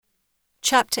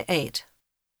Chapter 8.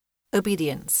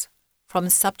 Obedience, from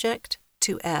subject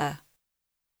to heir.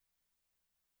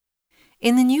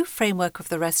 In the new framework of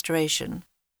the Restoration,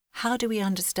 how do we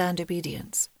understand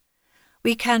obedience?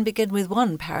 We can begin with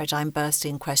one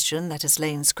paradigm-bursting question that has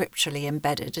lain scripturally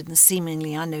embedded and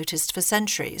seemingly unnoticed for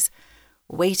centuries,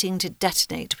 waiting to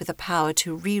detonate with the power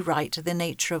to rewrite the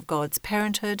nature of God's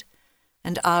parenthood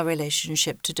and our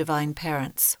relationship to divine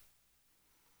parents.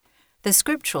 The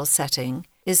scriptural setting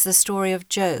is the story of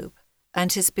Job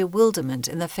and his bewilderment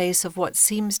in the face of what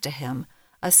seems to him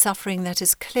a suffering that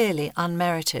is clearly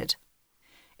unmerited.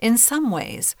 In some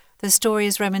ways, the story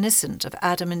is reminiscent of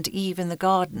Adam and Eve in the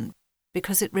garden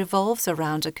because it revolves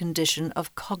around a condition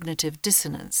of cognitive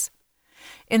dissonance.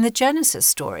 In the Genesis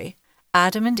story,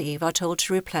 Adam and Eve are told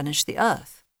to replenish the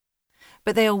earth,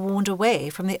 but they are warned away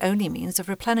from the only means of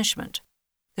replenishment,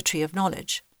 the tree of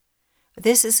knowledge.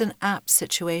 This is an apt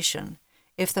situation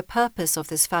if the purpose of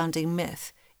this founding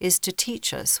myth is to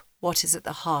teach us what is at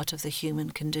the heart of the human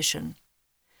condition: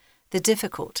 the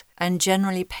difficult and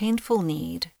generally painful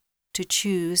need to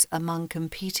choose among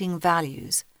competing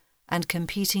values and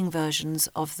competing versions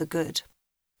of the good.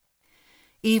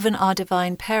 Even our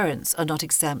divine parents are not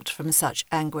exempt from such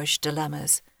anguished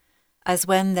dilemmas, as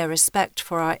when their respect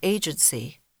for our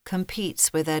agency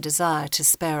competes with their desire to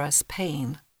spare us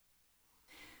pain.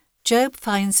 Job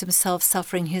finds himself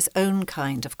suffering his own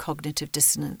kind of cognitive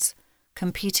dissonance,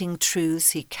 competing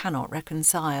truths he cannot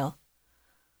reconcile.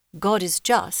 God is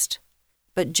just,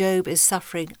 but Job is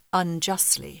suffering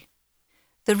unjustly.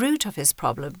 The root of his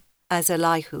problem, as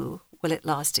Elihu will at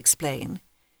last explain,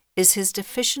 is his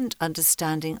deficient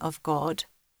understanding of God,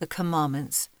 the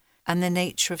commandments, and the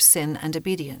nature of sin and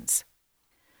obedience.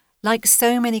 Like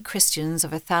so many Christians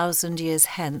of 1,000 years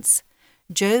hence,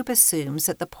 Job assumes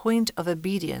that the point of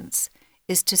obedience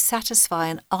is to satisfy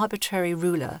an arbitrary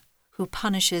ruler who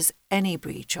punishes any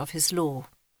breach of his law.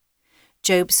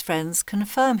 Job's friends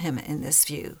confirm him in this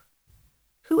view.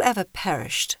 "Who ever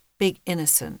perished, big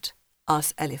innocent?"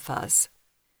 asks Eliphaz.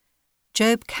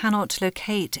 Job cannot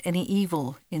locate any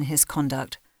evil in his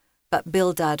conduct, but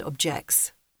Bildad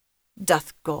objects.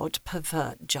 "Doth God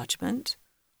pervert judgment?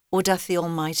 Or doth the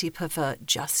Almighty pervert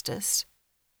justice?"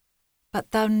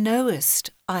 "But thou knowest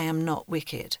I am not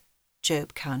wicked,"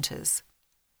 Job counters.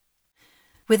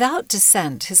 Without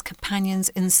dissent, his companions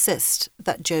insist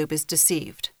that Job is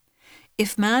deceived.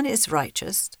 If man is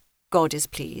righteous, God is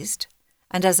pleased,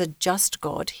 and as a just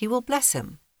God he will bless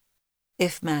him.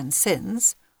 If man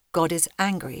sins, God is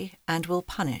angry and will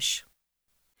punish.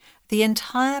 The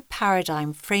entire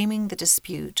paradigm framing the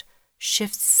dispute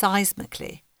shifts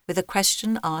seismically with a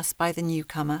question asked by the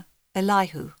newcomer,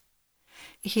 Elihu.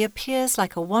 He appears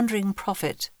like a wandering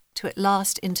prophet to at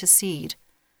last intercede,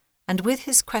 and with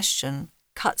his question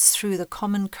cuts through the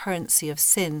common currency of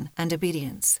sin and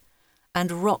obedience,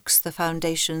 and rocks the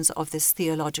foundations of this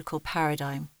theological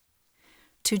paradigm.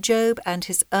 To Job and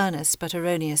his earnest but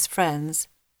erroneous friends,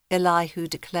 Elihu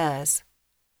declares,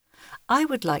 "I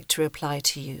would like to reply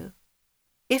to you,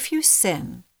 if you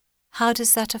sin, how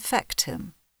does that affect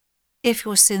him? If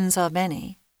your sins are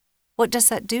many, what does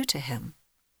that do to him?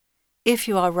 If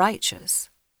you are righteous,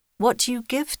 what do you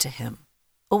give to him,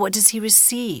 or what does he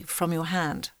receive from your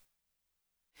hand?"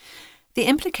 The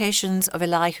implications of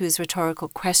Elihu's rhetorical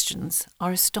questions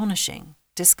are astonishing,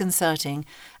 disconcerting,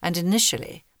 and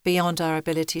initially beyond our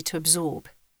ability to absorb.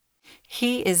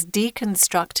 He is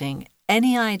deconstructing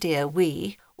any idea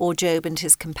we, or Job and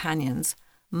his companions,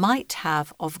 might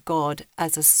have of God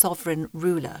as a sovereign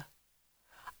ruler.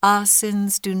 Our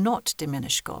sins do not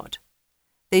diminish God.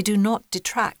 They do not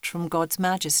detract from God's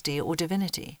majesty or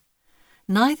divinity.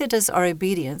 Neither does our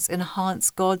obedience enhance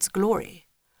God's glory.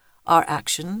 Our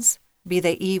actions, be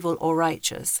they evil or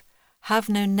righteous, have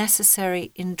no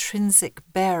necessary intrinsic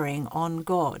bearing on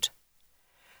God.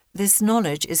 This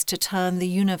knowledge is to turn the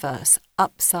universe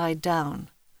upside down.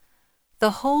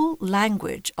 The whole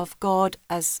language of God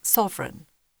as sovereign,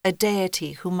 a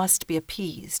deity who must be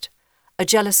appeased, a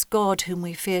jealous God whom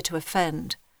we fear to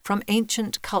offend, from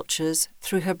ancient cultures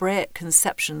through Hebraic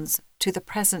conceptions to the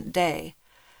present day,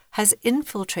 has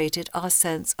infiltrated our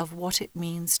sense of what it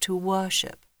means to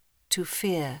worship, to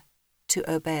fear, to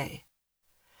obey.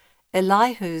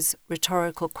 Elihu's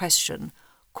rhetorical question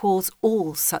calls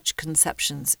all such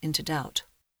conceptions into doubt.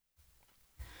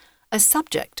 A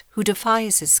subject who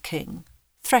defies his king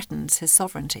threatens his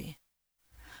sovereignty.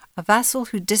 A vassal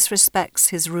who disrespects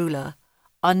his ruler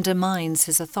undermines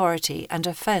his authority and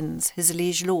offends his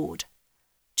liege lord.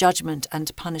 Judgment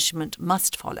and punishment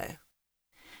must follow.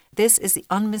 This is the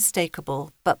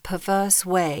unmistakable but perverse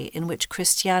way in which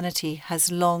Christianity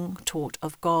has long taught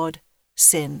of God,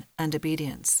 sin, and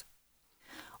obedience.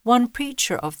 One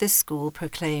preacher of this school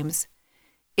proclaims,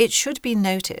 "It should be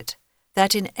noted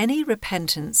that in any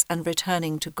repentance and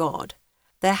returning to God,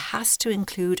 there has to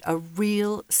include a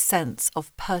real sense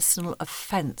of personal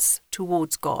offence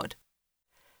towards God.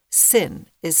 Sin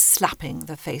is slapping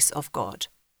the face of God.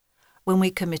 When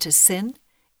we commit a sin,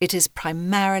 it is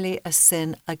primarily a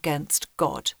sin against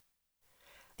God.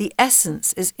 The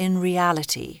essence is in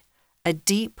reality a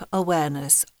deep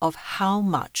awareness of how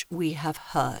much we have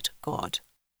hurt God."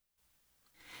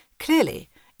 Clearly,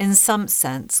 in some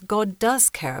sense, God does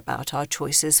care about our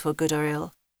choices for good or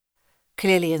ill.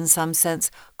 Clearly, in some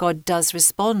sense, God does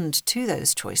respond to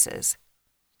those choices.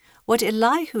 What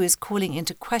Elihu is calling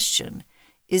into question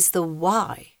is the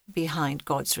why behind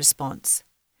God's response.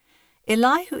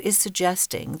 Elihu is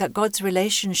suggesting that God's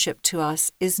relationship to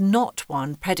us is not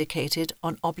one predicated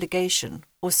on obligation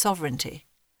or sovereignty.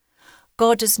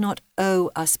 God does not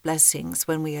owe us blessings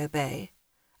when we obey,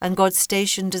 and God's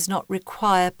station does not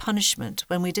require punishment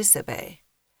when we disobey.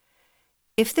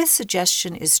 If this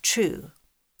suggestion is true,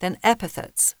 then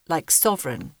epithets like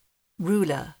sovereign,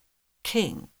 ruler,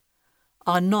 king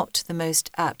are not the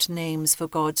most apt names for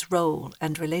God's role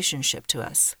and relationship to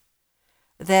us.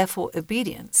 Therefore,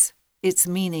 obedience, its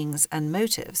meanings and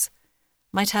motives,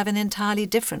 might have an entirely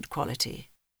different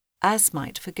quality, as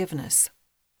might forgiveness.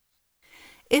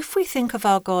 If we think of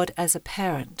our God as a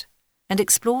parent and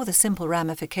explore the simple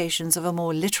ramifications of a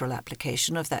more literal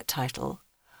application of that title,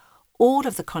 all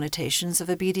of the connotations of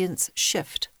obedience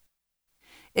shift.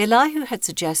 Elihu had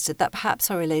suggested that perhaps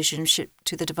our relationship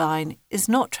to the divine is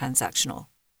not transactional.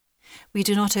 We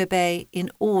do not obey in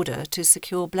order to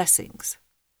secure blessings.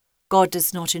 God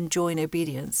does not enjoin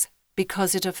obedience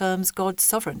because it affirms God's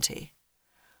sovereignty.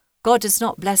 God does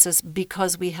not bless us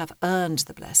because we have earned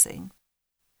the blessing.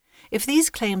 If these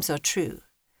claims are true,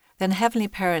 then heavenly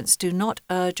parents do not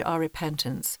urge our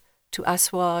repentance to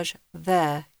assuage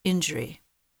their injury.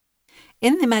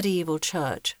 In the medieval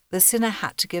church, the sinner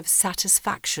had to give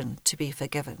satisfaction to be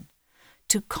forgiven,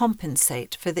 to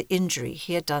compensate for the injury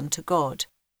he had done to God.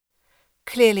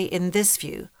 Clearly, in this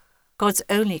view, God's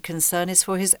only concern is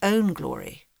for his own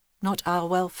glory, not our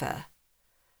welfare.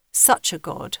 Such a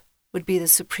God would be the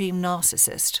supreme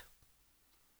narcissist.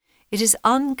 It is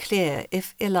unclear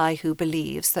if Elihu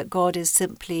believes that God is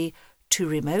simply too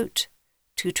remote,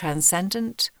 too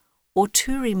transcendent, or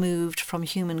too removed from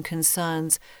human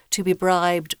concerns to be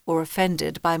bribed or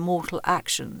offended by mortal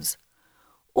actions,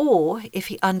 or if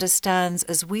he understands,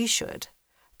 as we should,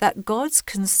 that God's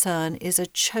concern is a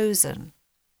chosen,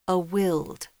 a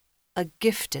willed, a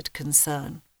gifted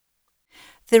concern.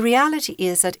 The reality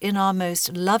is that in our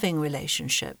most loving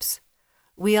relationships,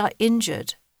 we are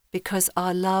injured because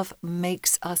our love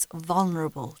makes us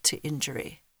vulnerable to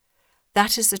injury.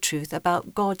 That is the truth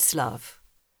about God's love.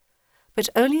 But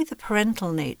only the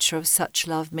parental nature of such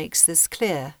love makes this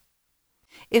clear.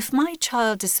 If my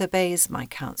child disobeys my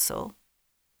counsel,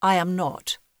 I am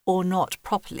not, or not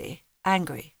properly,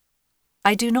 angry.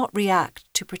 I do not react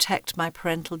to protect my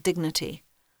parental dignity.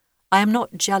 I am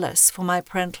not jealous for my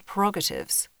parental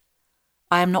prerogatives.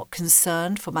 I am not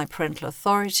concerned for my parental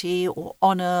authority or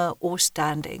honour or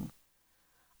standing.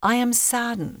 I am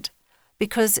saddened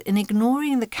because in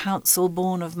ignoring the counsel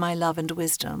born of my love and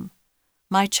wisdom,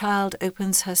 my child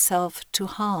opens herself to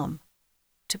harm,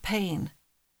 to pain,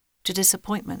 to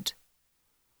disappointment.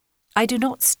 I do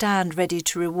not stand ready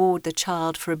to reward the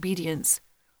child for obedience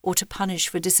or to punish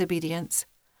for disobedience.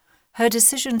 Her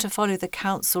decision to follow the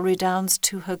counsel redounds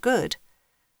to her good,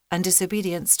 and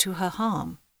disobedience to her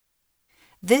harm.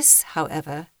 This,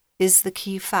 however, is the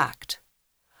key fact.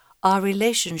 Our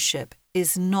relationship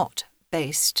is not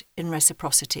based in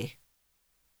reciprocity.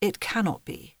 It cannot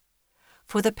be.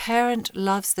 For the parent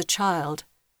loves the child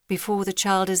before the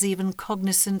child is even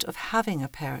cognizant of having a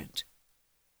parent.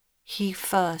 He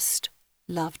first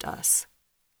loved us.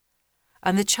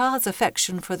 And the child's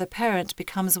affection for the parent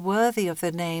becomes worthy of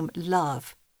the name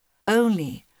love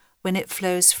only when it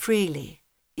flows freely,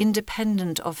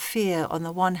 independent of fear on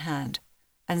the one hand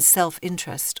and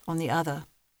self-interest on the other.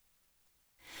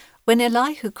 When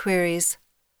Elihu queries,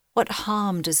 "What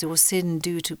harm does your sin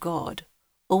do to God?"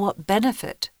 or "What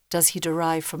benefit does he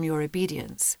derive from your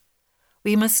obedience?"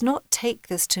 we must not take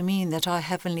this to mean that our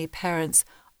heavenly parents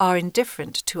are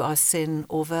indifferent to our sin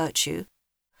or virtue.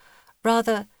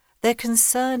 Rather, their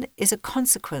concern is a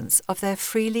consequence of their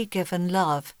freely given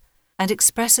love and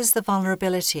expresses the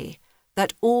vulnerability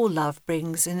that all love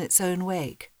brings in its own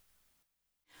wake.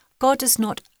 God does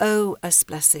not owe us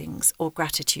blessings or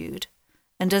gratitude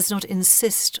and does not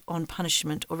insist on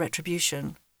punishment or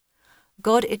retribution.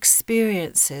 God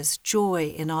experiences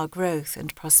joy in our growth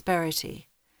and prosperity,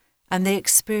 and they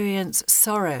experience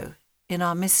sorrow in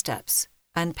our missteps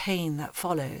and pain that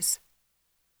follows,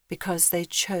 because they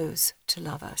chose to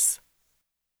love us.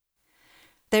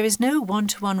 There is no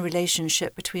one-to-one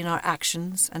relationship between our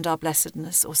actions and our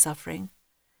blessedness or suffering.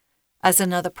 As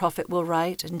another prophet will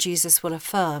write, and Jesus will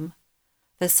affirm,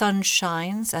 the sun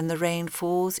shines and the rain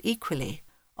falls equally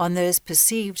on those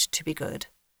perceived to be good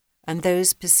and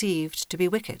those perceived to be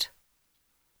wicked.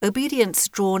 Obedience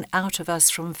drawn out of us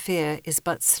from fear is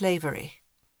but slavery.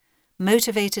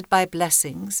 Motivated by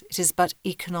blessings, it is but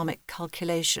economic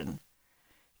calculation.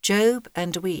 Job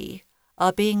and we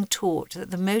are being taught that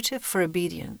the motive for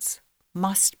obedience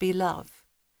must be love.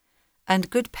 And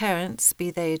good parents,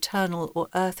 be they eternal or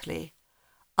earthly,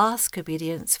 ask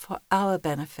obedience for our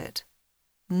benefit,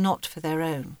 not for their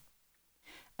own.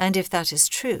 And if that is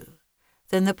true,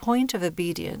 then the point of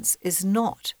obedience is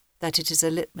not that it is a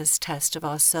litmus test of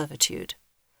our servitude.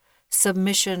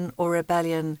 Submission or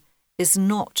rebellion is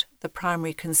not the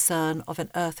primary concern of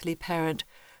an earthly parent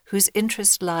whose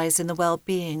interest lies in the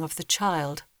well-being of the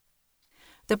child.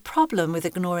 The problem with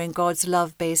ignoring God's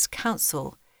love-based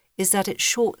counsel is that it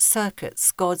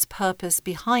short-circuits God's purpose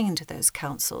behind those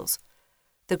counsels,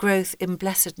 the growth in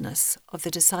blessedness of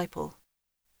the disciple.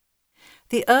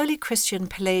 The early Christian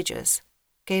Pelagius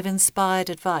gave inspired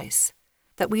advice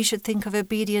that we should think of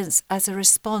obedience as a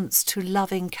response to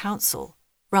loving counsel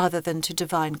rather than to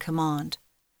divine command.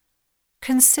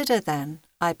 Consider then,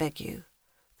 I beg you,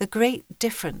 the great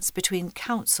difference between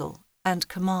counsel and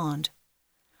command.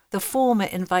 The former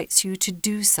invites you to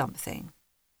do something.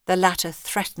 The latter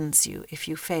threatens you if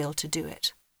you fail to do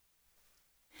it.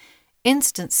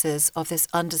 Instances of this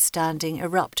understanding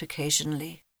erupt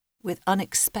occasionally, with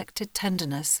unexpected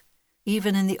tenderness,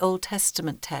 even in the Old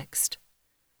Testament text.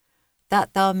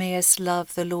 That thou mayest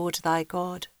love the Lord thy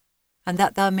God, and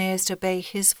that thou mayest obey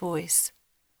his voice,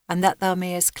 and that thou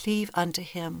mayest cleave unto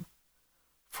him,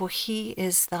 for he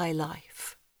is thy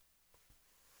life.